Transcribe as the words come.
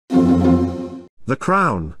The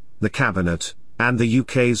Crown, the Cabinet, and the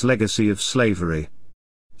UK's Legacy of Slavery.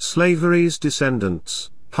 Slavery's Descendants,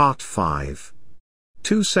 Part 5.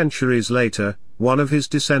 2 centuries later, one of his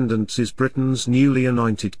descendants is Britain's newly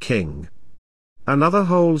anointed king. Another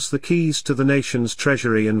holds the keys to the nation's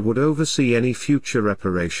treasury and would oversee any future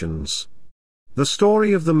reparations. The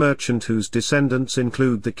story of the merchant whose descendants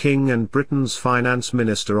include the king and Britain's finance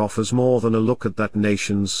minister offers more than a look at that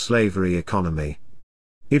nation's slavery economy.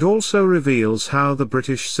 It also reveals how the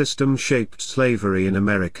British system shaped slavery in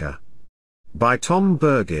America. By Tom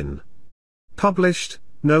Bergin. Published,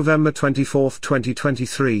 November 24,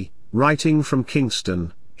 2023, writing from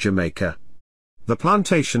Kingston, Jamaica. The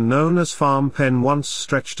plantation known as Farm Pen once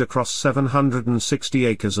stretched across 760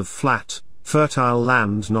 acres of flat, fertile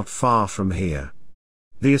land not far from here.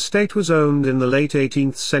 The estate was owned in the late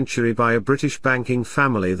 18th century by a British banking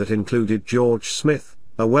family that included George Smith,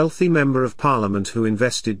 a wealthy member of Parliament who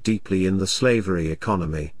invested deeply in the slavery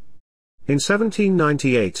economy. In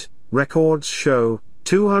 1798, records show,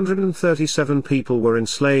 237 people were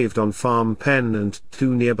enslaved on Farm Pen and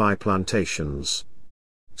 2 nearby plantations.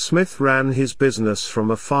 Smith ran his business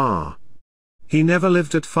from afar. He never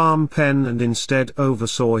lived at Farm Pen and instead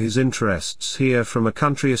oversaw his interests here from a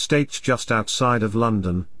country estate just outside of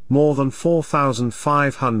London, more than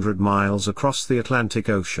 4,500 miles across the Atlantic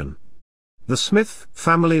Ocean. The Smith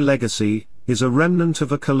family legacy is a remnant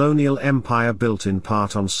of a colonial empire built in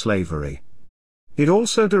part on slavery. It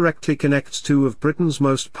also directly connects 2 of Britain's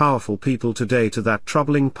most powerful people today to that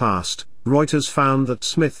troubling past. Reuters found that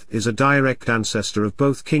Smith is a direct ancestor of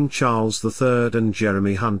both King Charles III and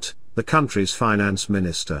Jeremy Hunt, the country's finance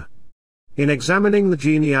minister. In examining the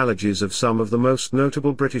genealogies of some of the most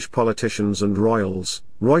notable British politicians and royals,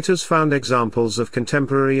 Reuters found examples of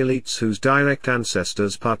contemporary elites whose direct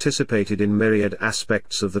ancestors participated in myriad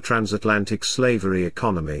aspects of the transatlantic slavery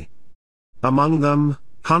economy. Among them,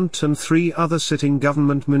 Hunt and 3 other sitting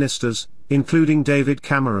government ministers, including David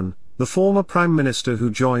Cameron, the former Prime Minister who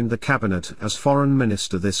joined the cabinet as Foreign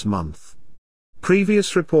Minister this month.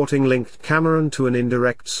 Previous reporting linked Cameron to an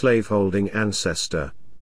indirect slaveholding ancestor.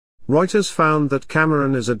 Reuters found that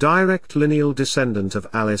Cameron is a direct lineal descendant of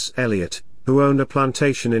Alice Elliot, who owned a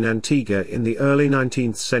plantation in Antigua in the early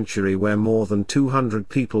 19th century where more than 200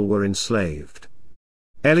 people were enslaved.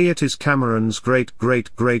 Elliot is Cameron's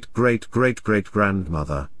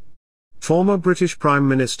great-great-great-great-great-great-grandmother. Former British Prime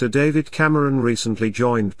Minister David Cameron recently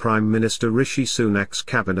joined Prime Minister Rishi Sunak's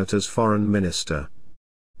cabinet as Foreign Minister.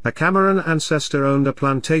 A Cameron ancestor owned a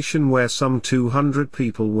plantation where some 200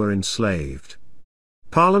 people were enslaved.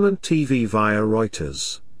 Parliament TV via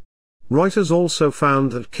Reuters. Reuters also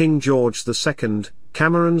found that King George II,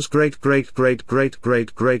 Cameron's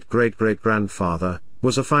great-great-great-great-great-great-great-great-grandfather,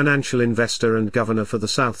 was a financial investor and governor for the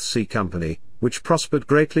South Sea Company, which prospered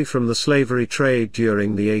greatly from the slavery trade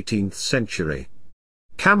during the 18th century.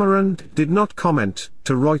 Cameron did not comment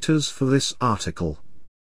to Reuters for this article.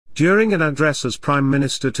 During an address as Prime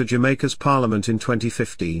Minister to Jamaica's Parliament in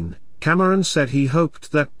 2015, Cameron said he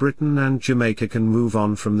hoped that Britain and Jamaica can move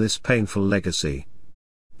on from this painful legacy.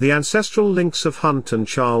 The ancestral links of Hunt and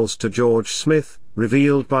Charles to George Smith,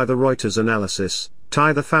 revealed by the Reuters analysis,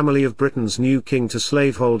 tie the family of Britain's new king to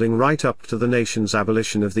slaveholding right up to the nation's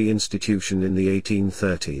abolition of the institution in the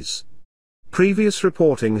 1830s. Previous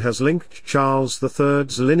reporting has linked Charles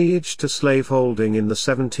III's lineage to slaveholding in the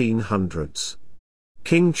 1700s.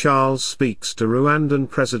 King Charles speaks to Rwandan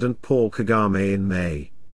President Paul Kagame in May.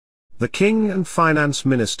 The king and finance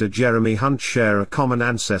minister Jeremy Hunt share a common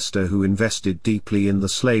ancestor who invested deeply in the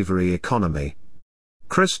slavery economy.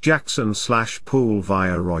 Chris Jackson/Poole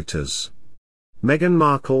via Reuters. Meghan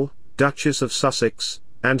Markle, Duchess of Sussex,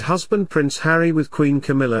 and husband Prince Harry with Queen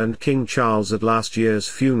Camilla and King Charles at last year's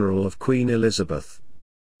funeral of Queen Elizabeth.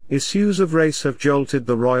 Issues of race have jolted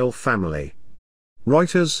the royal family.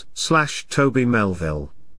 Reuters/Toby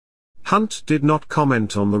Melville. Hunt did not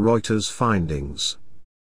comment on the Reuters findings.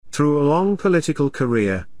 Through a long political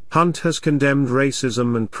career, Hunt has condemned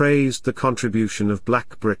racism and praised the contribution of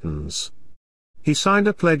Black Britons. He signed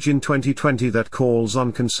a pledge in 2020 that calls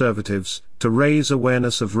on conservatives to raise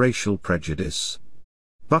awareness of racial prejudice.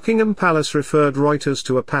 Buckingham Palace referred Reuters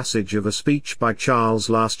to a passage of a speech by Charles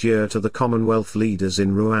last year to the Commonwealth leaders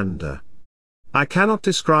in Rwanda. I cannot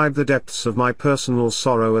describe the depths of my personal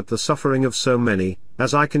sorrow at the suffering of so many,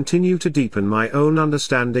 as I continue to deepen my own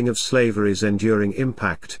understanding of slavery's enduring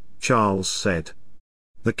impact, Charles said.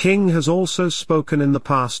 The king has also spoken in the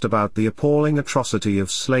past about the appalling atrocity of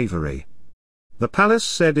slavery. The palace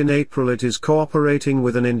said in April it is cooperating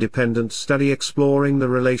with an independent study exploring the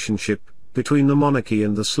relationship between the monarchy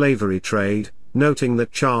and the slavery trade, noting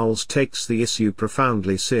that Charles takes the issue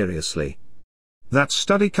profoundly seriously. That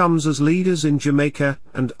study comes as leaders in Jamaica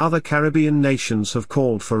and other Caribbean nations have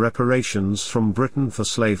called for reparations from Britain for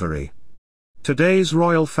slavery. Today's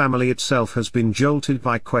royal family itself has been jolted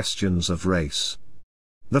by questions of race.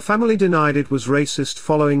 The family denied it was racist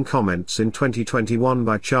following comments in 2021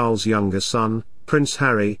 by Charles' younger son, Prince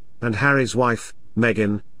Harry, and Harry's wife,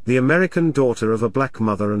 Meghan, the American daughter of a black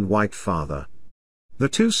mother and white father. The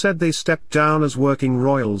two said they stepped down as working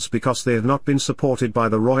royals because they have not been supported by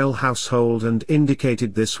the royal household and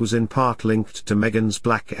indicated this was in part linked to Meghan's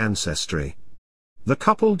black ancestry. The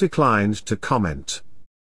couple declined to comment.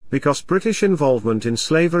 Because British involvement in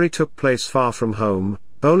slavery took place far from home,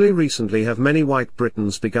 only recently have many white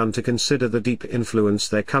Britons begun to consider the deep influence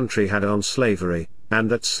their country had on slavery, and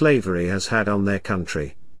that slavery has had on their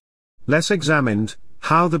country. Less examined,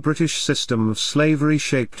 how the British system of slavery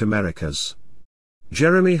shaped America's.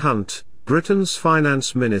 Jeremy Hunt, Britain's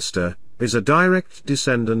finance minister, is a direct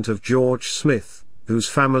descendant of George Smith, whose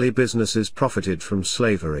family businesses profited from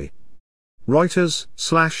slavery.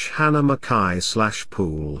 Reuters/Hannah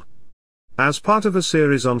Mackay/Pool. As part of a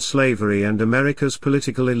series on slavery and America's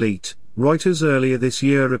political elite, Reuters earlier this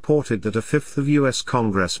year reported that a fifth of U.S.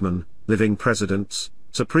 congressmen, living presidents,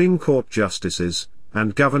 Supreme Court justices,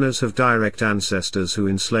 and governors have direct ancestors who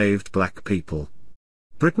enslaved black people.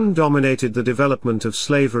 Britain dominated the development of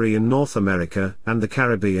slavery in North America and the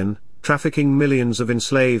Caribbean, trafficking millions of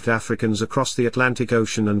enslaved Africans across the Atlantic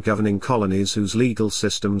Ocean and governing colonies whose legal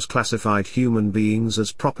systems classified human beings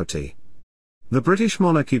as property. The British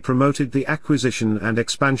monarchy promoted the acquisition and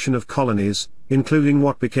expansion of colonies, including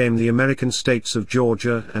what became the American states of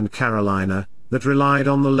Georgia and Carolina, that relied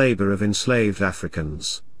on the labor of enslaved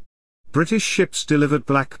Africans. British ships delivered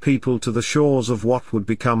black people to the shores of what would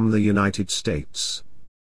become the United States.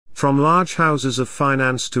 From large houses of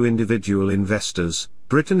finance to individual investors,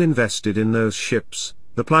 Britain invested in those ships,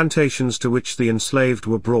 the plantations to which the enslaved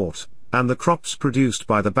were brought, and the crops produced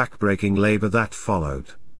by the backbreaking labor that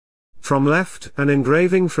followed. From left, an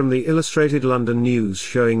engraving from the Illustrated London News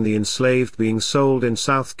showing the enslaved being sold in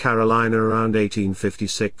South Carolina around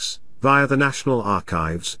 1856, via the National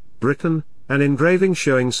Archives, Britain, an engraving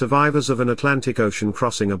showing survivors of an Atlantic Ocean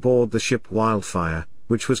crossing aboard the ship Wildfire,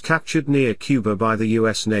 which was captured near Cuba by the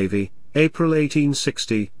U.S. Navy, April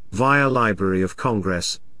 1860, via Library of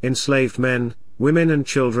Congress, enslaved men, women and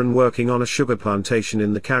children working on a sugar plantation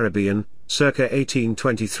in the Caribbean, circa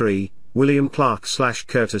 1823, William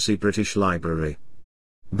Clark/Courtesy British Library.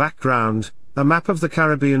 Background, a map of the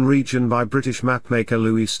Caribbean region by British mapmaker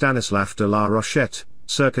Louis Stanislav de la Rochette,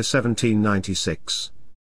 circa 1796.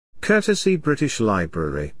 Courtesy British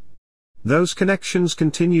Library. Those connections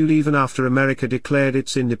continued even after America declared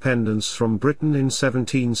its independence from Britain in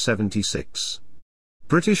 1776.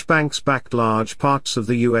 British banks backed large parts of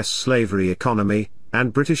the U.S. slavery economy,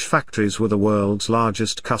 and British factories were the world's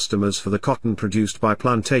largest customers for the cotton produced by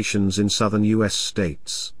plantations in southern U.S.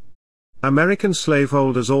 states. American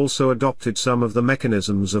slaveholders also adopted some of the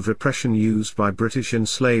mechanisms of repression used by British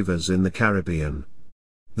enslavers in the Caribbean.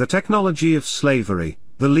 The technology of slavery,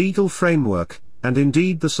 the legal framework, and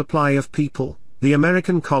indeed the supply of people, the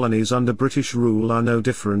American colonies under British rule are no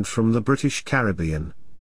different from the British Caribbean.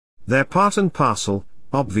 They're part and parcel,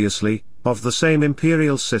 obviously, of the same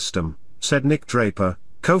imperial system, said Nick Draper,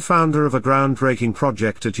 co-founder of a groundbreaking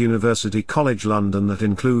project at University College London that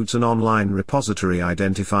includes an online repository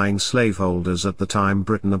identifying slaveholders at the time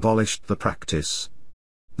Britain abolished the practice.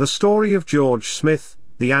 The story of George Smith,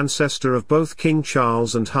 the ancestor of both King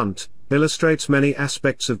Charles and Hunt, illustrates many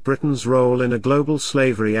aspects of Britain's role in a global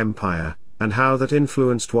slavery empire, and how that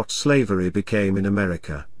influenced what slavery became in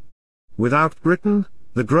America. Without Britain,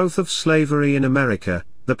 the growth of slavery in America,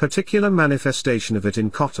 the particular manifestation of it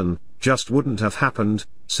in cotton, just wouldn't have happened,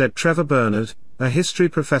 said Trevor Bernard, a history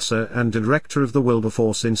professor and director of the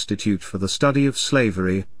Wilberforce Institute for the Study of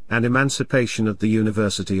Slavery and Emancipation at the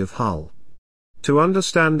University of Hull. To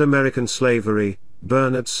understand American slavery,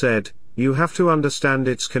 Bernard said, you have to understand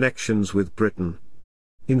its connections with Britain.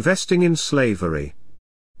 Investing in slavery.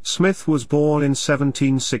 Smith was born in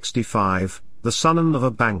 1765, the son of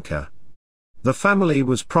a banker. The family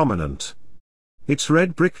was prominent. Its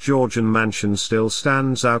red brick Georgian mansion still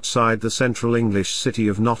stands outside the central English city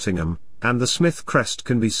of Nottingham, and the Smith crest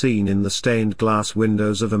can be seen in the stained glass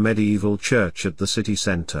windows of a medieval church at the city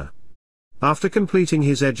centre. After completing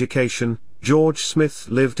his education, George Smith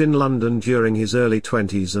lived in London during his early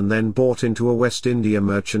 20s and then bought into a West India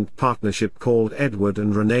merchant partnership called Edward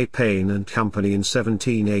and Renee Payne and Company in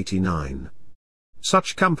 1789.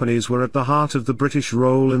 Such companies were at the heart of the British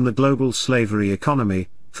role in the global slavery economy,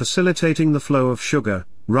 facilitating the flow of sugar,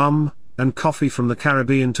 rum, and coffee from the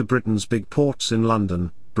Caribbean to Britain's big ports in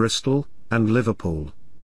London, Bristol, and Liverpool.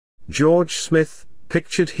 George Smith,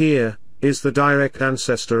 pictured here, is the direct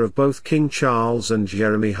ancestor of both King Charles and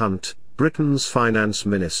Jeremy Hunt, Britain's finance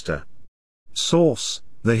minister. Source: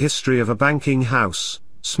 The History of a Banking House,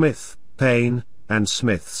 Smith, Payne, and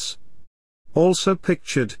Smiths. Also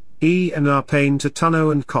pictured, E&R Payne to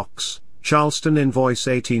Tunno and Cox, Charleston Invoice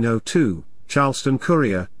 1802, Charleston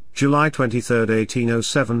Courier, July 23,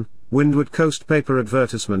 1807, Windward Coast Paper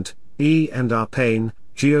Advertisement, E&R Payne,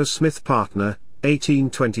 Geo Smith Partner,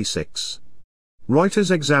 1826.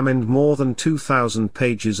 Reuters examined more than 2,000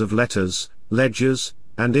 pages of letters, ledgers,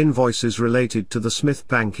 and invoices related to the Smith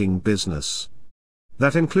banking business.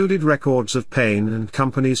 That included records of Payne and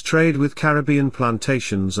Company's trade with Caribbean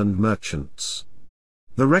plantations and merchants.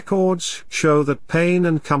 The records show that Payne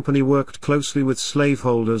and Company worked closely with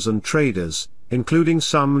slaveholders and traders, including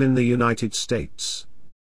some in the United States.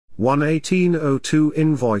 One 1802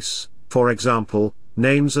 invoice, for example,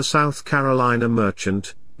 names a South Carolina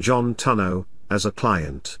merchant, John Tunno, as a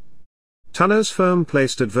client. Tunno's firm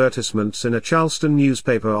placed advertisements in a Charleston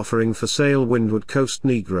newspaper offering for sale Windward Coast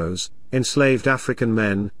Negroes, enslaved African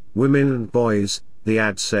men, women and boys, the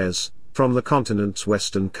ad says, from the continent's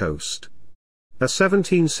western coast. A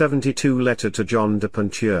 1772 letter to John de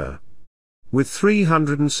Pontier. With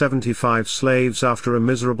 375 slaves after a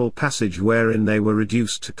miserable passage wherein they were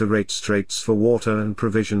reduced to great straits for water and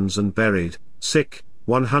provisions and buried,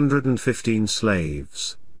 115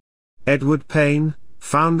 slaves. Edward Payne,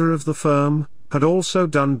 founder of the firm, had also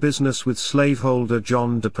done business with slaveholder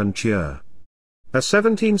John de Pontier. A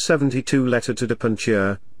 1772 letter to de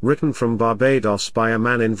Pontier, written from Barbados by a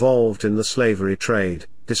man involved in the slavery trade,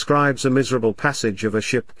 describes a miserable passage of a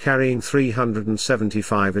ship carrying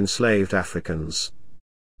 375 enslaved Africans.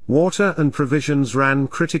 Water and provisions ran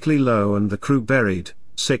critically low and the crew buried,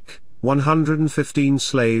 115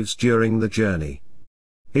 slaves during the journey.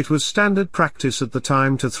 It was standard practice at the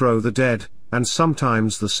time to throw the dead, and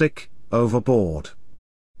sometimes the sick, overboard.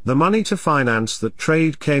 The money to finance that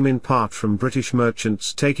trade came in part from British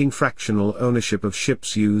merchants taking fractional ownership of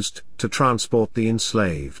ships used to transport the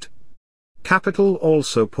enslaved. Capital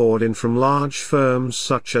also poured in from large firms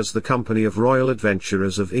such as the Company of Royal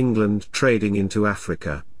Adventurers of England trading into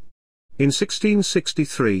Africa. In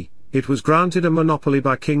 1663, it was granted a monopoly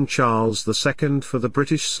by King Charles II for the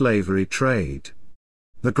British slavery trade.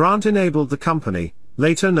 The grant enabled the company,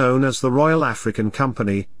 later known as the Royal African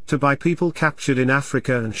Company, to buy people captured in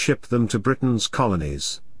Africa and ship them to Britain's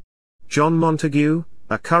colonies. John Montagu,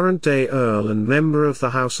 a current-day Earl and member of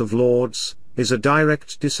the House of Lords, is a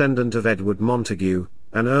direct descendant of Edward Montagu,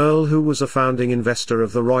 an Earl who was a founding investor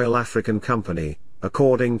of the Royal African Company,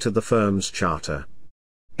 according to the firm's charter.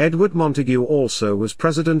 Edward Montagu also was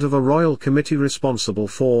president of a royal committee responsible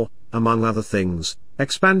for, among other things,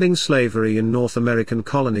 expanding slavery in North American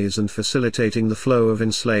colonies and facilitating the flow of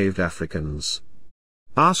enslaved Africans.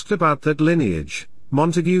 Asked about that lineage,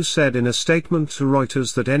 Montagu said in a statement to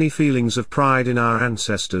Reuters that any feelings of pride in our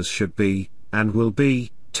ancestors should be, and will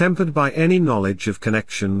be, tempered by any knowledge of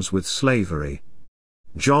connections with slavery.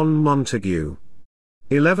 John Montagu,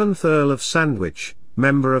 11th Earl of Sandwich,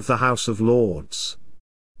 member of the House of Lords.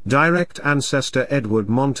 Direct ancestor Edward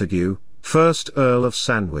Montagu, 1st Earl of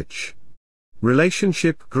Sandwich.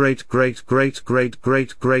 Relationship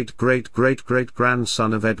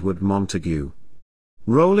great-great-great-great-great-great-great-great-grandson of Edward Montagu.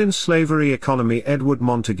 Role in slavery economy. Edward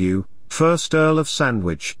Montagu, 1st Earl of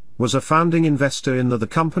Sandwich, was a founding investor in the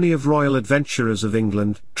Company of Royal Adventurers of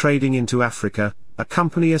England, trading into Africa, a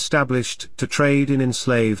company established to trade in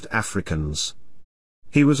enslaved Africans.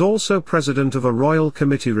 He was also president of a royal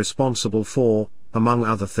committee responsible for, among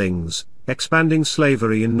other things, expanding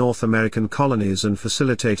slavery in North American colonies and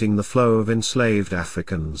facilitating the flow of enslaved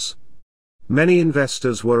Africans. Many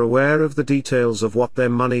investors were aware of the details of what their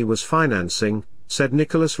money was financing, said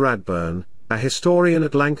Nicholas Radburn, a historian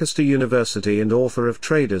at Lancaster University and author of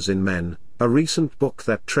Traders in Men, a recent book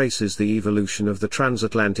that traces the evolution of the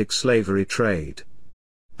transatlantic slavery trade.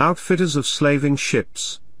 Outfitters of slaving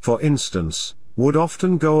ships, for instance, would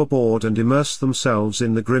often go aboard and immerse themselves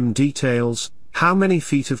in the grim details. How many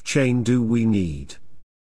feet of chain do we need?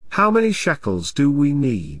 How many shackles do we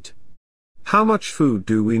need? How much food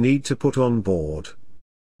do we need to put on board?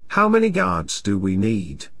 How many guards do we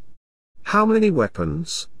need? How many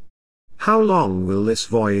weapons? How long will this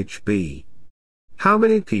voyage be? How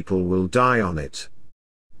many people will die on it?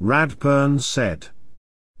 Radburn said.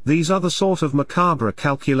 These are the sort of macabre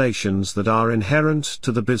calculations that are inherent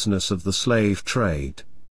to the business of the slave trade.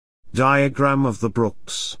 Diagram of the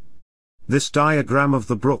Brooks. This diagram of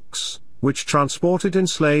the Brooks, which transported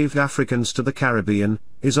enslaved Africans to the Caribbean,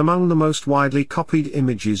 is among the most widely copied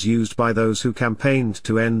images used by those who campaigned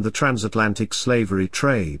to end the transatlantic slavery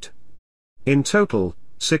trade. In total,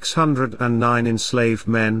 609 enslaved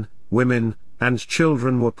men, women, and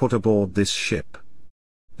children were put aboard this ship.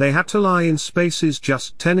 They had to lie in spaces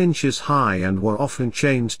just 10 inches high and were often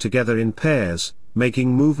chained together in pairs,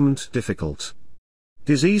 making movement difficult.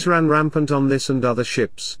 Disease ran rampant on this and other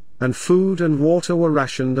ships, and food and water were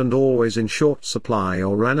rationed and always in short supply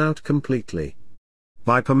or ran out completely.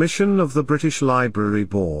 By permission of the British Library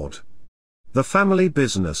Board. The family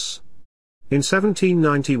business. In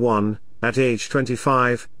 1791, at age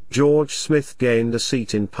 25, George Smith gained a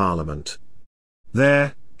seat in Parliament.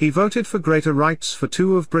 There, he voted for greater rights for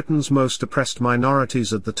two of Britain's most oppressed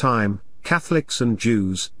minorities at the time, Catholics and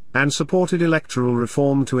Jews, and supported electoral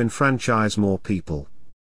reform to enfranchise more people.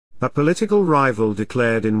 A political rival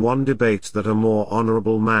declared in one debate that a more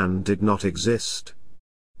honourable man did not exist.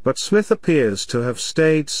 But Smith appears to have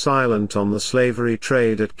stayed silent on the slavery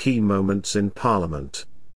trade at key moments in Parliament.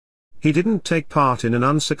 He didn't take part in an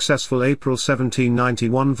unsuccessful April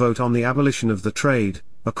 1791 vote on the abolition of the trade,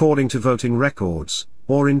 according to voting records,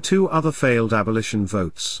 or in two other failed abolition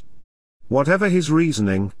votes. Whatever his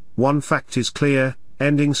reasoning, one fact is clear: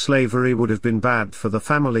 ending slavery would have been bad for the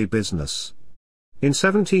family business. In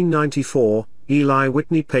 1794, Eli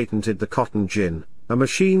Whitney patented the cotton gin, a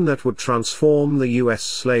machine that would transform the U.S.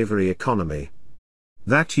 slavery economy.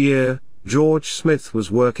 That year, George Smith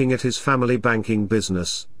was working at his family banking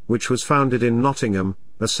business, which was founded in Nottingham,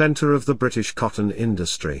 a centre of the British cotton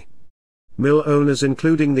industry. Mill owners,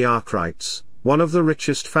 including the Arkwrights, one of the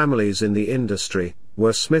richest families in the industry,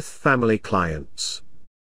 were Smith family clients.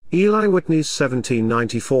 Eli Whitney's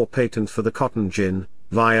 1794 patent for the cotton gin,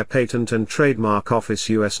 via Patent and Trademark Office,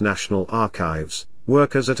 U.S. National Archives,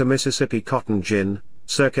 workers at a Mississippi cotton gin,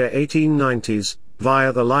 circa 1890s,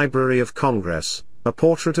 via the Library of Congress, a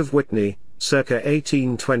portrait of Whitney, circa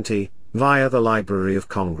 1820, via the Library of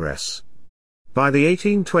Congress. By the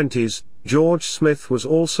 1820s, George Smith was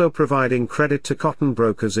also providing credit to cotton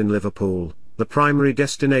brokers in Liverpool, the primary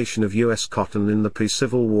destination of U.S. cotton in the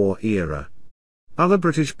pre-Civil War era. Other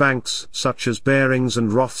British banks, such as Barings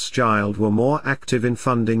and Rothschild, were more active in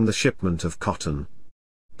funding the shipment of cotton.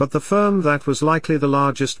 But the firm that was likely the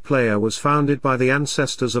largest player was founded by the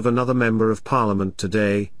ancestors of another Member of Parliament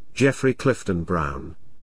today, Geoffrey Clifton Brown.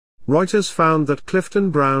 Reuters found that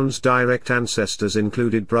Clifton Brown's direct ancestors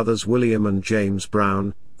included brothers William and James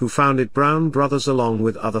Brown, who founded Brown Brothers along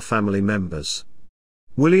with other family members.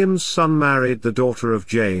 William's son married the daughter of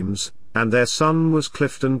James, and their son was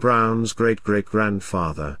Clifton Brown's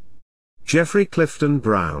great-great-grandfather. Geoffrey Clifton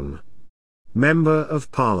Brown. Member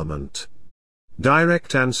of Parliament.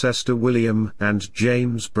 Direct ancestor William and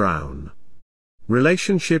James Brown.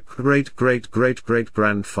 Relationship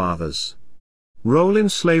great-great-great-great-grandfathers. Role in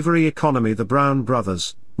slavery economy: the Brown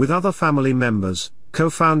brothers, with other family members,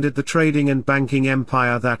 co-founded the trading and banking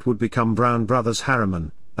empire that would become Brown Brothers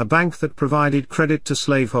Harriman, a bank that provided credit to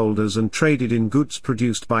slaveholders and traded in goods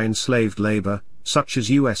produced by enslaved labor, such as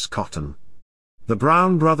U.S. cotton. The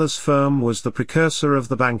Brown Brothers firm was the precursor of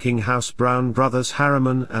the banking house Brown Brothers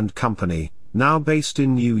Harriman and Company, now based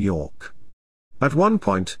in New York. At one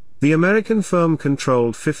point, the American firm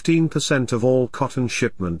controlled 15% of all cotton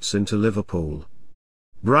shipments into Liverpool.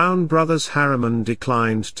 Brown Brothers Harriman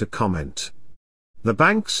declined to comment. The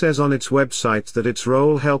bank says on its website that its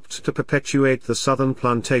role helped to perpetuate the Southern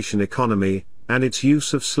plantation economy, and its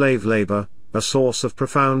use of slave labor, a source of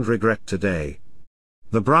profound regret today.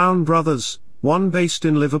 The Brown Brothers, one based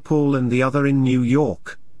in Liverpool and the other in New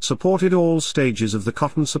York, supported all stages of the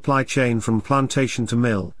cotton supply chain from plantation to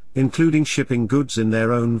mill, including shipping goods in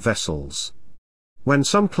their own vessels. When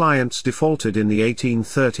some clients defaulted in the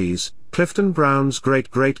 1830s, Clifton Brown's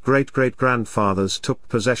great-great-great-great-grandfathers took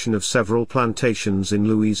possession of several plantations in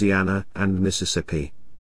Louisiana and Mississippi.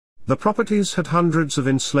 The properties had hundreds of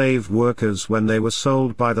enslaved workers when they were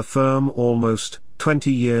sold by the firm almost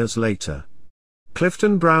 20 years later.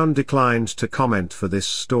 Clifton Brown declined to comment for this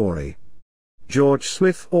story. George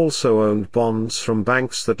Smith also owned bonds from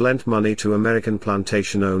banks that lent money to American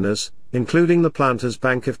plantation owners, including the Planters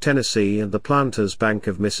Bank of Tennessee and the Planters Bank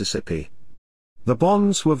of Mississippi. The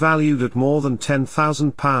bonds were valued at more than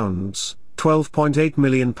 £10,000, £12.8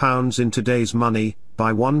 million in today's money,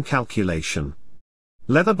 by one calculation.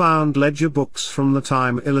 Leather-bound ledger books from the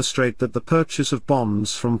time illustrate that the purchase of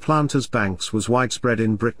bonds from planters' banks was widespread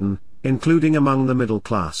in Britain, including among the middle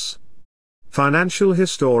class. Financial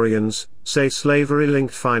historians say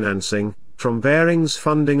slavery-linked financing, from Barings'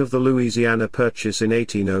 funding of the Louisiana Purchase in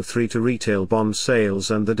 1803 to retail bond sales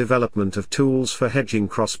and the development of tools for hedging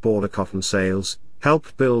cross-border cotton sales,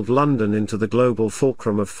 helped build London into the global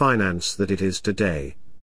fulcrum of finance that it is today.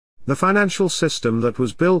 The financial system that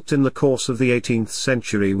was built in the course of the 18th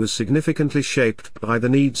century was significantly shaped by the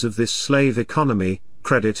needs of this slave economy,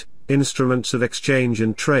 credit, instruments of exchange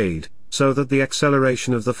and trade, so that the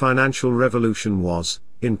acceleration of the financial revolution was,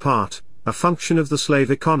 in part, a function of the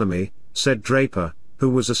slave economy, said Draper, who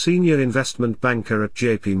was a senior investment banker at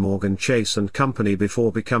J.P. Morgan Chase & Company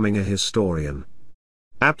before becoming a historian.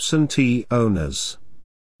 Absentee owners.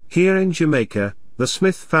 Here in Jamaica, the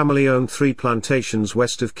Smith family owned 3 plantations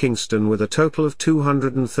west of Kingston with a total of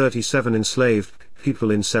 237 enslaved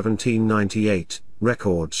people in 1798,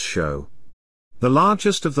 records show. The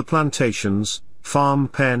largest of the plantations, Farm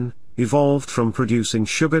Pen, evolved from producing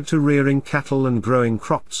sugar to rearing cattle and growing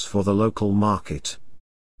crops for the local market.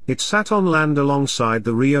 It sat on land alongside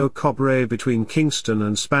the Rio Cobre between Kingston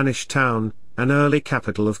and Spanish Town, an early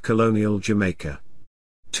capital of colonial Jamaica.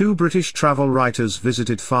 2 British travel writers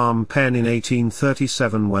visited Farm Pen in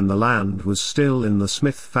 1837 when the land was still in the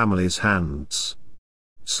Smith family's hands.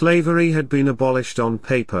 Slavery had been abolished on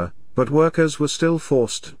paper, but workers were still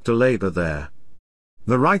forced to labor there.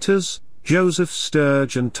 The writers, Joseph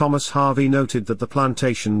Sturge and Thomas Harvey, noted that the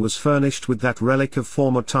plantation was furnished with that relic of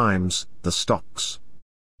former times, the stocks.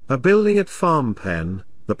 A building at Farm Pen,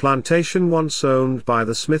 the plantation once owned by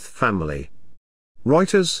the Smith family.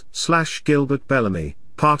 Reuters/Gilbert Bellamy,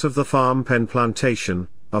 part of the Farm Pen plantation,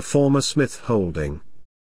 a former Smith holding.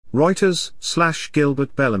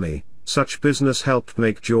 Reuters/Gilbert Bellamy, such business helped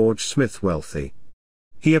make George Smith wealthy.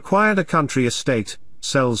 He acquired a country estate,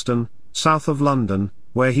 Selsdon, south of London,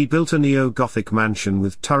 where he built a neo-Gothic mansion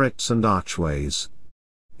with turrets and archways.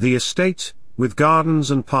 The estate, with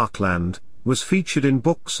gardens and parkland, was featured in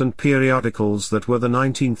books and periodicals that were the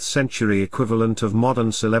 19th century equivalent of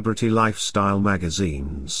modern celebrity lifestyle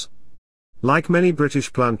magazines. Like many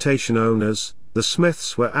British plantation owners, the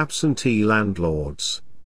Smiths were absentee landlords.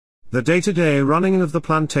 The day-to-day running of the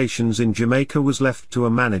plantations in Jamaica was left to a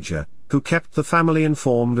manager, who kept the family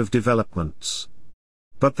informed of developments.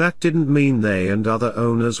 But that didn't mean they and other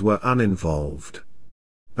owners were uninvolved.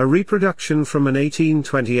 A reproduction from an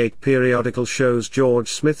 1828 periodical shows George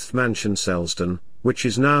Smith's mansion Selsdon, which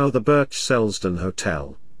is now the Birch Selsdon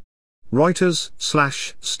Hotel.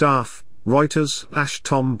 Reuters/Staff,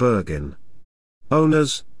 Reuters/Tom Bergin.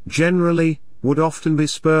 Owners, generally, would often be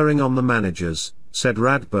spurring on the managers, said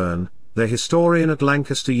Radburn, the historian at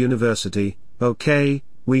Lancaster University. "Okay,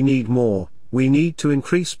 we need more, we need to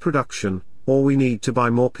increase production, or we need to buy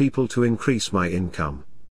more people to increase my income."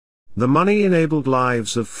 The money enabled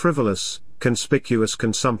lives of frivolous, conspicuous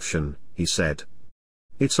consumption, he said.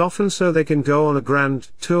 It's often so they can go on a grand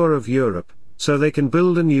tour of Europe, so they can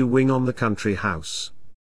build a new wing on the country house.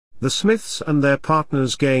 The Smiths and their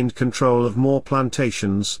partners gained control of more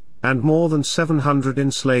plantations, and more than 700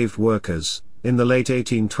 enslaved workers, in the late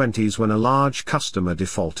 1820s when a large customer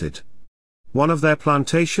defaulted. One of their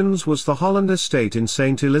plantations was the Holland Estate in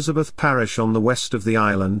St. Elizabeth Parish on the west of the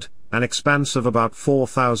island, an expanse of about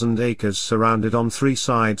 4,000 acres surrounded on 3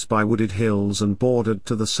 sides by wooded hills and bordered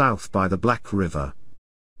to the south by the Black River.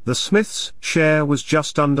 The Smiths' share was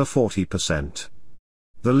just under 40%.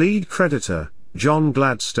 The lead creditor, John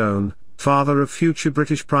Gladstone, father of future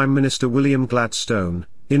British Prime Minister William Gladstone,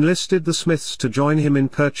 enlisted the Smiths to join him in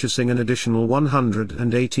purchasing an additional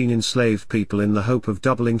 118 enslaved people in the hope of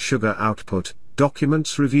doubling sugar output,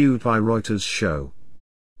 documents reviewed by Reuters show.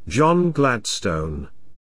 John Gladstone.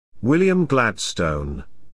 William Gladstone.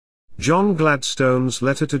 John Gladstone's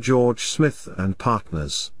letter to George Smith and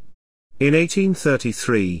partners. In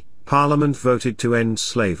 1833, Parliament voted to end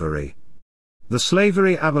slavery. The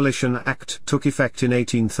Slavery Abolition Act took effect in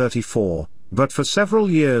 1834, but for several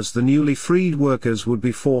years the newly freed workers would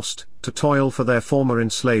be forced to toil for their former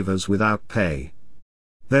enslavers without pay.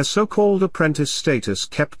 Their so-called apprentice status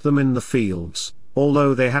kept them in the fields,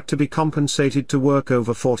 although they had to be compensated to work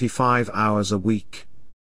over 45 hours a week.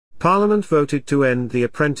 Parliament voted to end the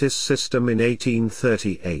apprentice system in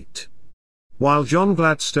 1838. While John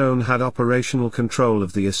Gladstone had operational control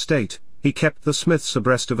of the estate, he kept the Smiths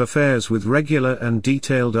abreast of affairs with regular and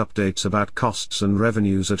detailed updates about costs and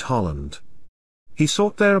revenues at Holland. He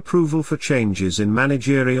sought their approval for changes in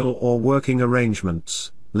managerial or working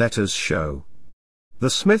arrangements, letters show.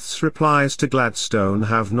 The Smiths' replies to Gladstone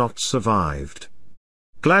have not survived.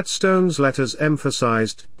 Gladstone's letters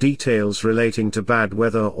emphasized details relating to bad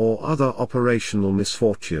weather or other operational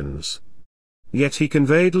misfortunes. Yet he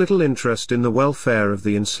conveyed little interest in the welfare of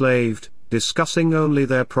the enslaved, discussing only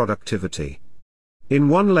their productivity. In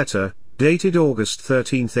one letter, dated August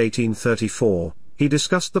 13, 1834, he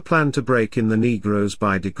discussed the plan to break in the Negroes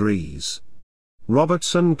by degrees.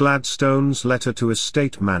 Robertson Gladstone's letter to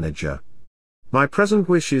estate manager. My present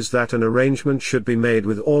wish is that an arrangement should be made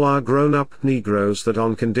with all our grown-up Negroes that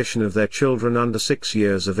on condition of their children under 6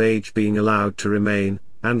 years of age being allowed to remain,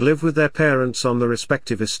 and live with their parents on the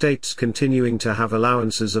respective estates continuing to have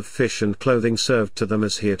allowances of fish and clothing served to them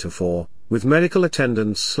as heretofore, with medical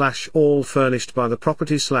attendance / all furnished by the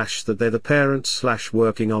property / that they the parents /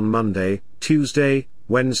 working on Monday, Tuesday,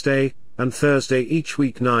 Wednesday, and Thursday each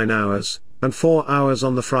week 9 hours, and 4 hours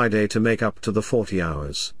on the Friday to make up to the 40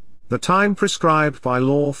 hours. The time prescribed by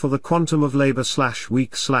law for the quantum of labor /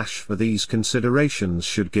 week / for these considerations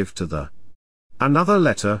should give to the. Another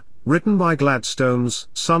letter, written by Gladstone's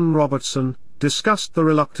son Robertson, discussed the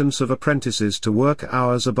reluctance of apprentices to work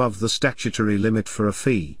hours above the statutory limit for a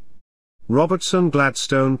fee. Robertson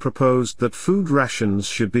Gladstone proposed that food rations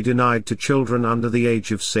should be denied to children under the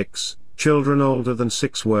age of 6, children older than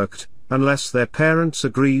 6 worked, unless their parents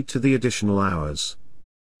agreed to the additional hours.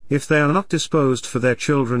 If they are not disposed for their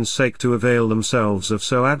children's sake to avail themselves of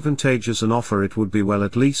so advantageous an offer, it would be well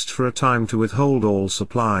at least for a time to withhold all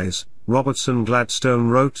supplies, Robertson Gladstone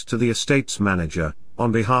wrote to the estate's manager,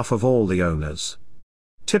 on behalf of all the owners.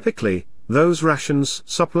 Typically, those rations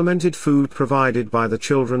supplemented food provided by the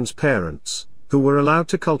children's parents, who were allowed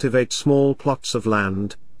to cultivate small plots of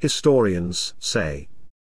land, historians say.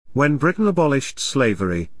 When Britain abolished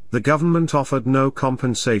slavery, the government offered no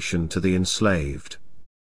compensation to the enslaved.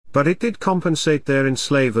 But it did compensate their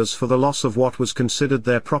enslavers for the loss of what was considered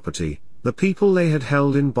their property, the people they had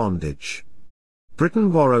held in bondage.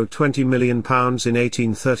 Britain borrowed £20 million in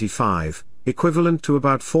 1835, equivalent to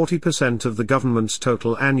about 40% of the government's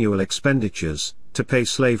total annual expenditures, to pay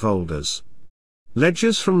slaveholders.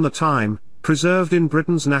 Ledgers from the time, preserved in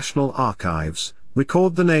Britain's National Archives,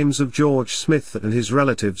 record the names of George Smith and his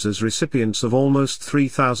relatives as recipients of almost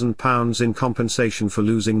 £3,000 in compensation for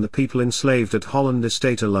losing the people enslaved at Holland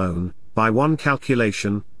Estate alone, by one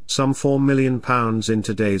calculation, some £4 million in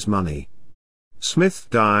today's money. Smith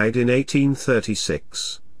died in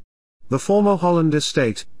 1836. The former Holland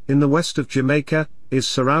Estate, in the west of Jamaica, is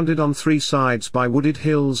surrounded on 3 sides by wooded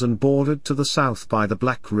hills and bordered to the south by the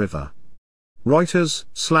Black River. Reuters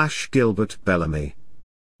 / Gilbert Bellamy.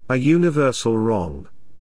 A universal wrong.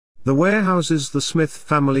 The warehouses the Smith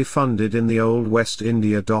family funded in the old West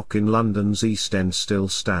India Dock in London's East End still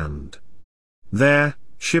stand. There,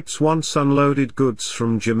 ships once unloaded goods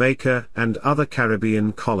from Jamaica and other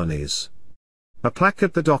Caribbean colonies. A plaque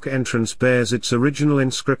at the dock entrance bears its original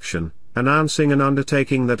inscription, announcing an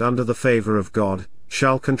undertaking that under the favour of God,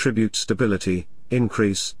 shall contribute stability,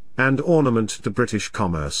 increase, and ornament to British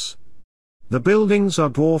commerce. The buildings are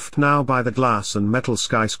dwarfed now by the glass and metal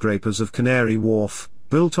skyscrapers of Canary Wharf,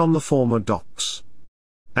 built on the former docks.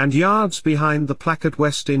 And yards behind the plaque at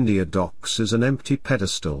West India Docks is an empty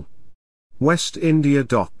pedestal. West India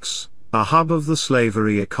Docks, a hub of the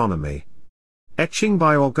slavery economy. Etching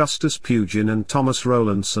by Augustus Pugin and Thomas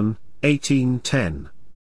Rowlandson, 1810.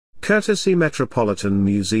 Courtesy Metropolitan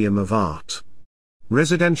Museum of Art.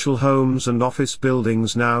 Residential homes and office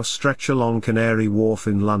buildings now stretch along Canary Wharf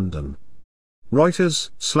in London.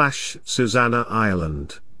 Reuters / Susanna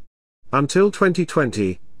Ireland. Until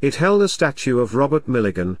 2020, it held a statue of Robert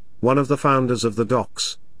Milligan, one of the founders of the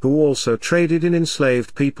docks, who also traded in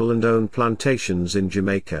enslaved people and owned plantations in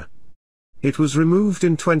Jamaica. It was removed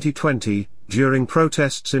in 2020, during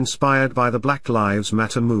protests inspired by the Black Lives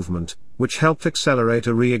Matter movement, which helped accelerate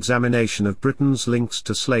a re-examination of Britain's links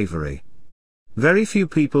to slavery. Very few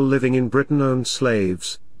people living in Britain owned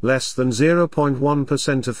slaves, less than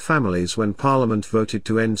 0.1% of families when Parliament voted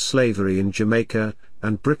to end slavery in Jamaica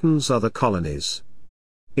and Britain's other colonies.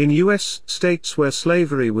 In U.S. states where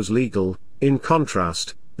slavery was legal, in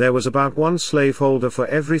contrast, there was about 1 slaveholder for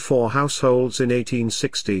every 4 households in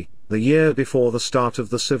 1860, the year before the start of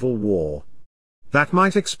the Civil War. That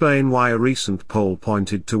might explain why a recent poll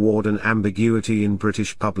pointed toward an ambiguity in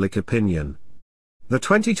British public opinion. The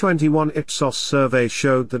 2021 Ipsos survey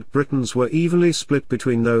showed that Britons were evenly split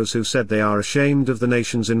between those who said they are ashamed of the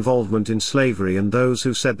nation's involvement in slavery and those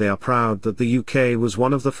who said they are proud that the UK was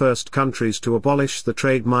one of the first countries to abolish the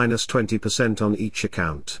trade, minus 20% on each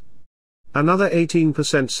account. Another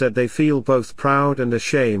 18% said they feel both proud and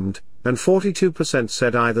ashamed, and 42%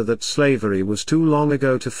 said either that slavery was too long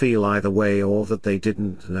ago to feel either way or that they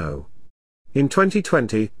didn't know. In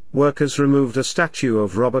 2020, workers removed a statue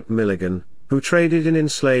of Robert Milligan, who traded in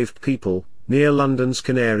enslaved people, near London's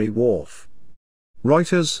Canary Wharf.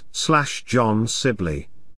 Reuters / John Sibley.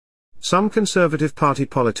 Some Conservative Party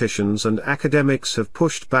politicians and academics have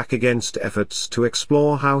pushed back against efforts to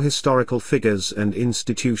explore how historical figures and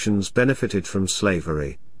institutions benefited from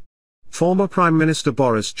slavery. Former Prime Minister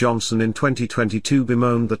Boris Johnson in 2022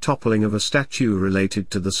 bemoaned the toppling of a statue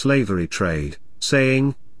related to the slavery trade,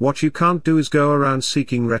 saying, "What you can't do is go around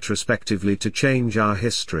seeking retrospectively to change our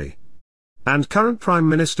history." And current Prime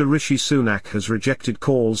Minister Rishi Sunak has rejected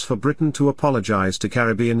calls for Britain to apologise to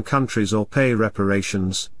Caribbean countries or pay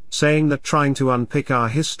reparations, saying that trying to unpick our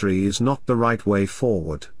history is not the right way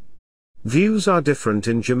forward. Views are different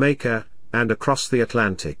in Jamaica, and across the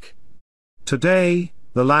Atlantic. Today,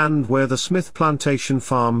 the land where the Smith Plantation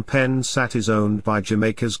Farm pen sat is owned by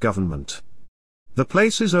Jamaica's government. The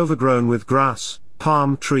place is overgrown with grass,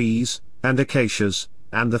 palm trees, and acacias,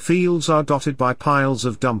 and the fields are dotted by piles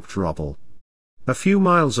of dumped rubble. A few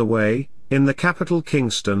miles away, in the capital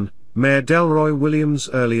Kingston, Mayor Delroy Williams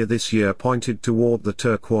earlier this year pointed toward the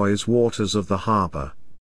turquoise waters of the harbour.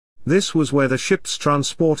 This was where the ships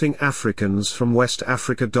transporting Africans from West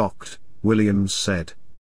Africa docked, Williams said.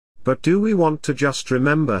 But do we want to just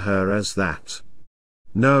remember her as that?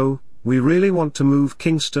 No, we really want to move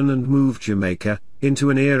Kingston and move Jamaica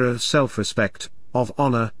into an era of self-respect, of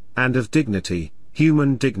honour, and of dignity,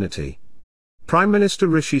 human dignity. Prime Minister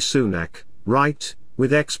Rishi Sunak, right,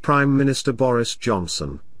 with ex-Prime Minister Boris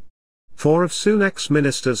Johnson. 4 of Sunak's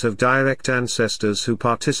ministers have direct ancestors who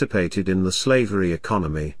participated in the slavery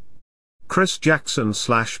economy. Chris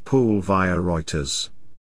Jackson/Poole via Reuters.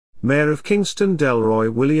 Mayor of Kingston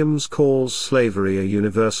Delroy Williams calls slavery a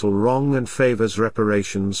universal wrong and favours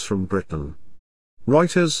reparations from Britain.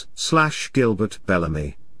 Reuters/Gilbert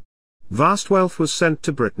Bellamy. Vast wealth was sent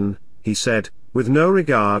to Britain, he said, with no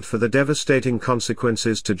regard for the devastating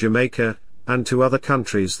consequences to Jamaica, and to other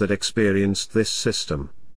countries that experienced this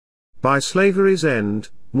system. By slavery's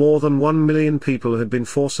end, more than 1 million people had been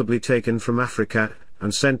forcibly taken from Africa,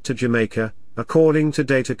 and sent to Jamaica, according to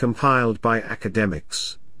data compiled by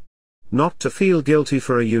academics. Not to feel guilty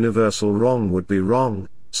for a universal wrong would be wrong,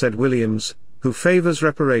 said Williams, who favours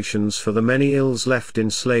reparations for the many ills left in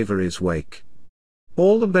slavery's wake.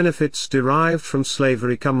 All the benefits derived from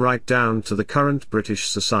slavery come right down to the current British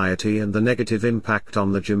society and the negative impact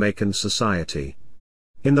on the Jamaican society.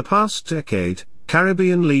 In the past decade,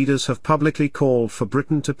 Caribbean leaders have publicly called for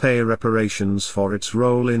Britain to pay reparations for its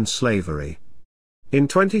role in slavery. In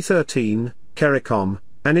 2013, CARICOM,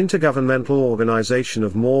 an intergovernmental organization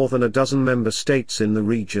of more than a dozen member states in the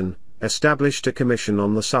region, established a commission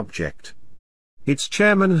on the subject. Its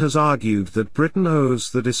chairman has argued that Britain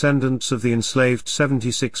owes the descendants of the enslaved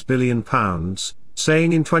 £76 billion,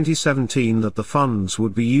 saying in 2017 that the funds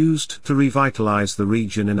would be used to revitalize the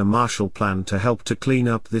region in a Marshall Plan to help to clean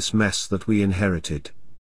up this mess that we inherited.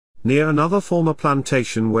 Near another former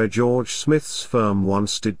plantation where George Smith's firm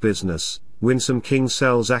once did business, Winsome King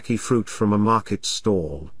sells ackee fruit from a market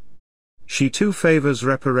stall. She too favors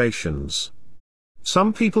reparations.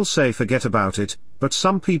 Some people say forget about it, but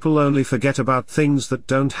some people only forget about things that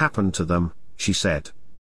don't happen to them, she said.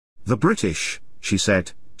 The British, she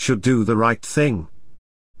said, should do the right thing.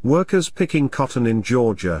 Workers picking cotton in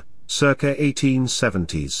Georgia, circa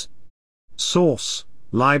 1870s. Source: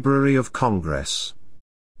 Library of Congress.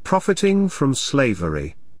 Profiting from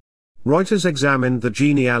slavery. Reuters examined the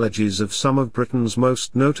genealogies of some of Britain's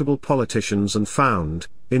most notable politicians and found,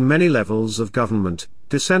 in many levels of government,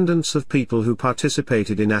 descendants of people who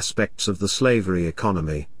participated in aspects of the slavery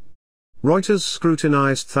economy. Reuters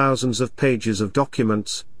scrutinized thousands of pages of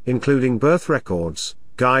documents, including birth records,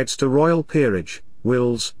 guides to royal peerage,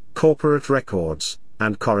 wills, corporate records,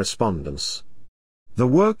 and correspondence. The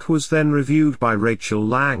work was then reviewed by Rachel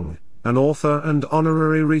Lang, an author and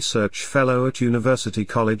honorary research fellow at University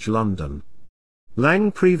College London.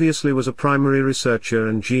 Lang previously was a primary researcher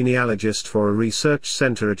and genealogist for a research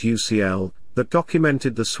centre at UCL, that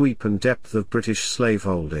documented the sweep and depth of British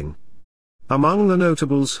slaveholding. Among the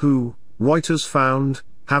notables who, Reuters found,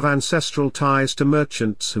 have ancestral ties to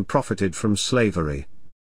merchants who profited from slavery.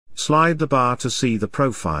 Slide the bar to see the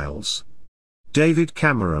profiles. David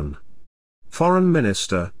Cameron. Foreign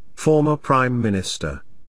Minister, former Prime Minister.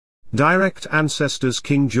 Direct ancestors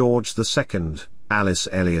King George II, Alice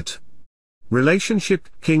Elliot. Relationship: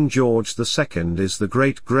 King George II is the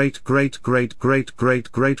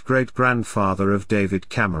great-great-great-great-great-great-great-great-grandfather of David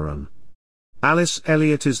Cameron. Alice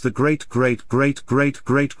Elliot is the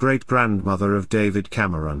great-great-great-great-great-great-grandmother of David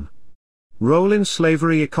Cameron. Role in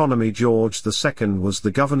slavery economy: George II was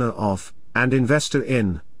the governor of, and investor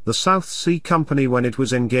in, the South Sea Company when it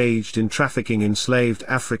was engaged in trafficking enslaved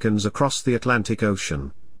Africans across the Atlantic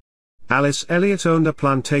Ocean. Alice Elliot owned a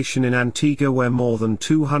plantation in Antigua where more than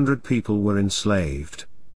 200 people were enslaved.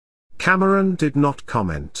 Cameron did not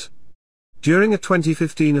comment. During a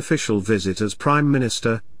 2015 official visit as Prime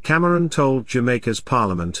Minister, Cameron told Jamaica's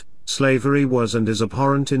Parliament, slavery was and is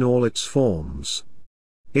abhorrent in all its forms.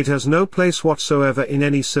 It has no place whatsoever in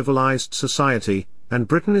any civilized society, and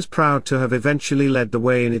Britain is proud to have eventually led the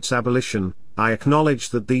way in its abolition. I acknowledge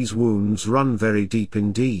that these wounds run very deep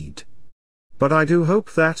indeed. But I do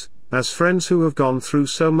hope that, as friends who have gone through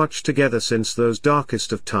so much together since those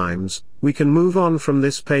darkest of times, we can move on from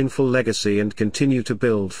this painful legacy and continue to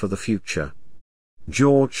build for the future.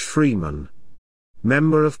 George Freeman.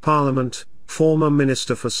 Member of Parliament, former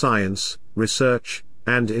Minister for Science, Research,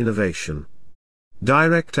 and Innovation.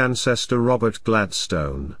 Direct ancestor Robert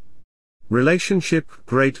Gladstone. Relationship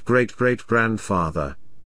great-great-great-grandfather.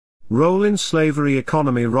 Role in slavery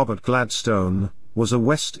economy. Robert Gladstone was a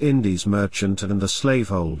West Indies merchant and a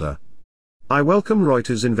slaveholder. I welcome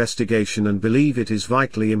Reuters' investigation and believe it is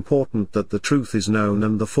vitally important that the truth is known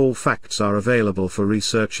and the full facts are available for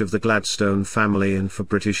research of the Gladstone family and for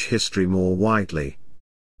British history more widely.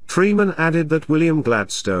 Freeman added that William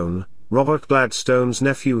Gladstone, Robert Gladstone's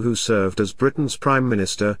nephew who served as Britain's Prime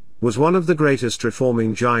Minister, was one of the greatest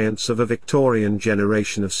reforming giants of a Victorian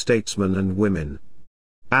generation of statesmen and women.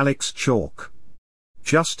 Alex Chalk.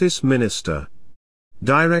 Justice Minister.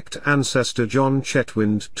 Direct ancestor John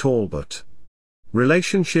Chetwynd Talbot.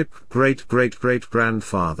 Relationship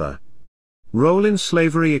great-great-great-grandfather. Role in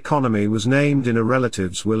slavery economy was named in a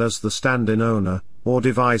relative's will as the stand-in owner, or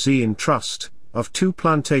devisee in trust, of 2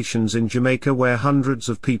 plantations in Jamaica where hundreds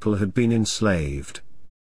of people had been enslaved.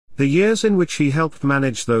 The years in which he helped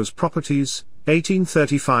manage those properties,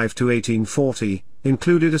 1835 to 1840,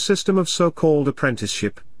 included a system of so-called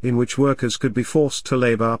apprenticeship, in which workers could be forced to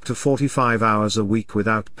labor up to 45 hours a week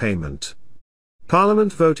without payment.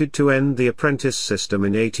 Parliament voted to end the apprentice system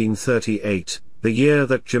in 1838, the year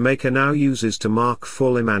that Jamaica now uses to mark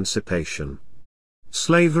full emancipation.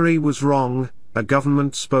 Slavery was wrong, a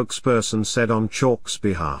government spokesperson said on Chalk's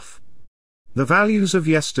behalf. The values of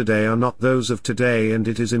yesterday are not those of today, and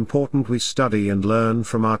it is important we study and learn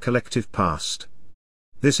from our collective past.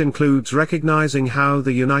 This includes recognizing how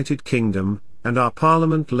the United Kingdom, and our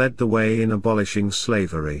Parliament led the way in abolishing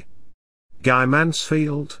slavery. Guy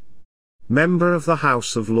Mansfield. Member of the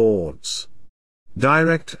House of Lords.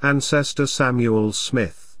 Direct ancestor Samuel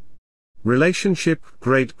Smith. Relationship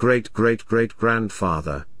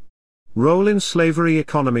great-great-great-great-grandfather. Role in slavery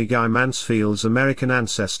economy. Guy Mansfield's American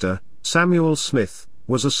ancestor, Samuel Smith,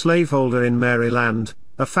 was a slaveholder in Maryland,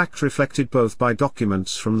 a fact reflected both by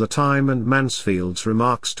documents from the time and Mansfield's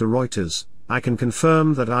remarks to Reuters. I can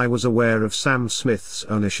confirm that I was aware of Sam Smith's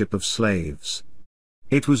ownership of slaves.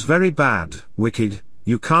 It was very bad, wicked,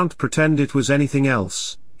 you can't pretend it was anything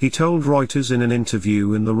else, he told Reuters in an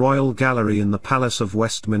interview in the Royal Gallery in the Palace of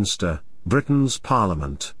Westminster, Britain's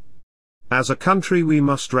Parliament. As a country we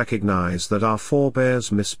must recognize that our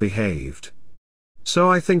forebears misbehaved. So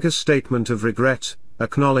I think a statement of regret,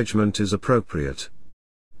 acknowledgement is appropriate.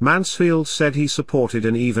 Mansfield said he supported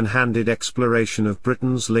an even-handed exploration of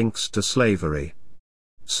Britain's links to slavery.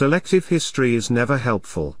 Selective history is never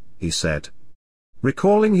helpful, he said.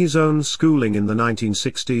 Recalling his own schooling in the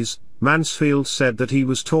 1960s, Mansfield said that he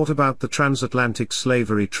was taught about the transatlantic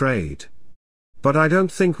slavery trade. But I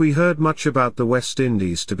don't think we heard much about the West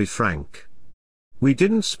Indies, to be frank. We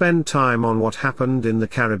didn't spend time on what happened in the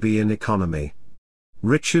Caribbean economy.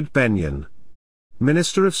 Richard Benyon.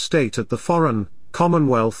 Minister of State at the Foreign,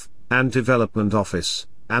 Commonwealth, and Development Office,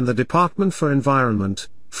 and the Department for Environment,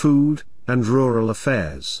 Food, and Rural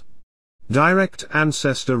Affairs. Direct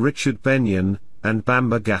ancestor Richard Benyon, and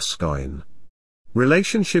Bamba Gascoigne.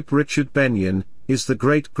 Relationship. Richard Benyon is the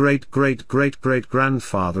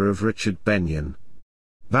great-great-great-great-great-grandfather of Richard Benyon.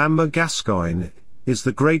 Bamba Gascoigne is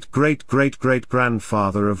the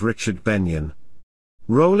great-great-great-great-grandfather of Richard Benyon.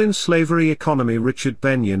 Role in slavery economy. Richard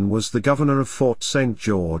Benyon was the governor of Fort St.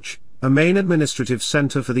 George, a main administrative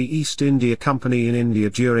center for the East India Company in India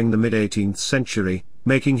during the mid-18th century,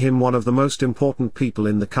 making him one of the most important people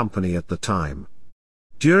in the company at the time.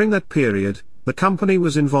 During that period, the company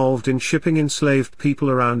was involved in shipping enslaved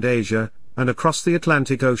people around Asia, and across the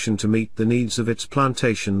Atlantic Ocean to meet the needs of its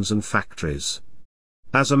plantations and factories.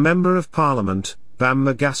 As a member of Parliament,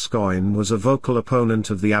 Bamba Gascoigne was a vocal opponent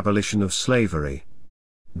of the abolition of slavery.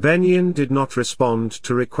 Benyon did not respond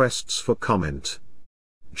to requests for comment.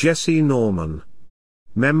 Jesse Norman.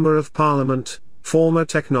 Member of Parliament, former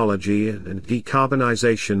Technology and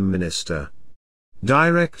Decarbonisation Minister.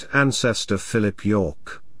 Direct ancestor Philip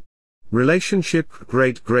York. Relationship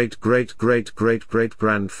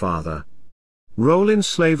great-great-great-great-great-great-grandfather. Role in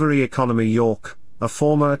slavery economy. York, a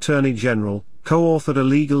former Attorney General, co-authored a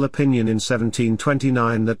legal opinion in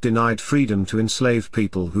 1729 that denied freedom to enslave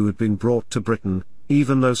people who had been brought to Britain,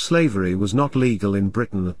 even though slavery was not legal in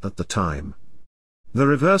Britain at the time. The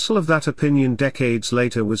reversal of that opinion decades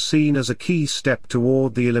later was seen as a key step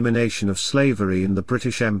toward the elimination of slavery in the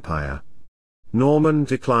British Empire. Norman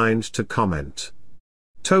declined to comment.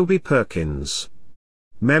 Toby Perkins.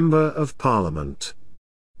 Member of Parliament.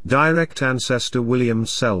 Direct ancestor William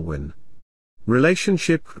Selwyn.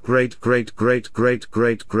 Relationship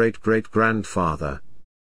great-great-great-great-great-great-great-grandfather.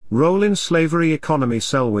 Role in slavery economy.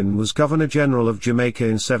 Selwyn was Governor-General of Jamaica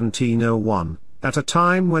in 1701, at a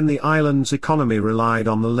time when the island's economy relied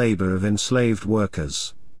on the labor of enslaved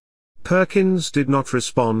workers. Perkins did not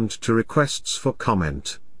respond to requests for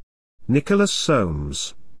comment. Nicholas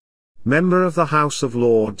Soames. Member of the House of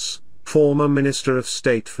Lords, former Minister of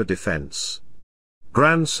State for Defence.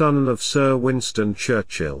 Grandson of Sir Winston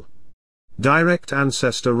Churchill. Direct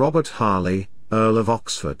ancestor Robert Harley, Earl of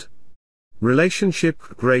Oxford. Relationship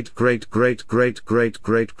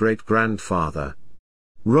great-great-great-great-great-great-great-grandfather.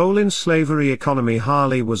 Role in slavery economy.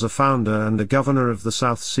 Harley was a founder and a governor of the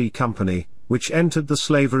South Sea Company, which entered the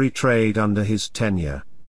slavery trade under his tenure.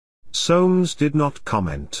 Soames did not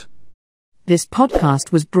comment. This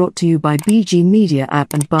podcast was brought to you by BG Media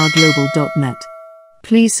App and barglobal.net.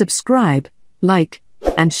 Please subscribe, like,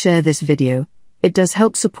 and share this video. It does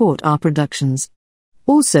help support our productions.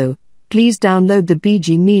 Also, please download the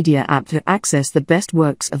BG Media app to access the best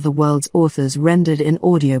works of the world's authors rendered in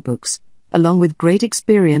audiobooks, along with great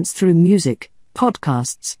experience through music,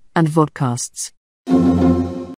 podcasts, and vodcasts.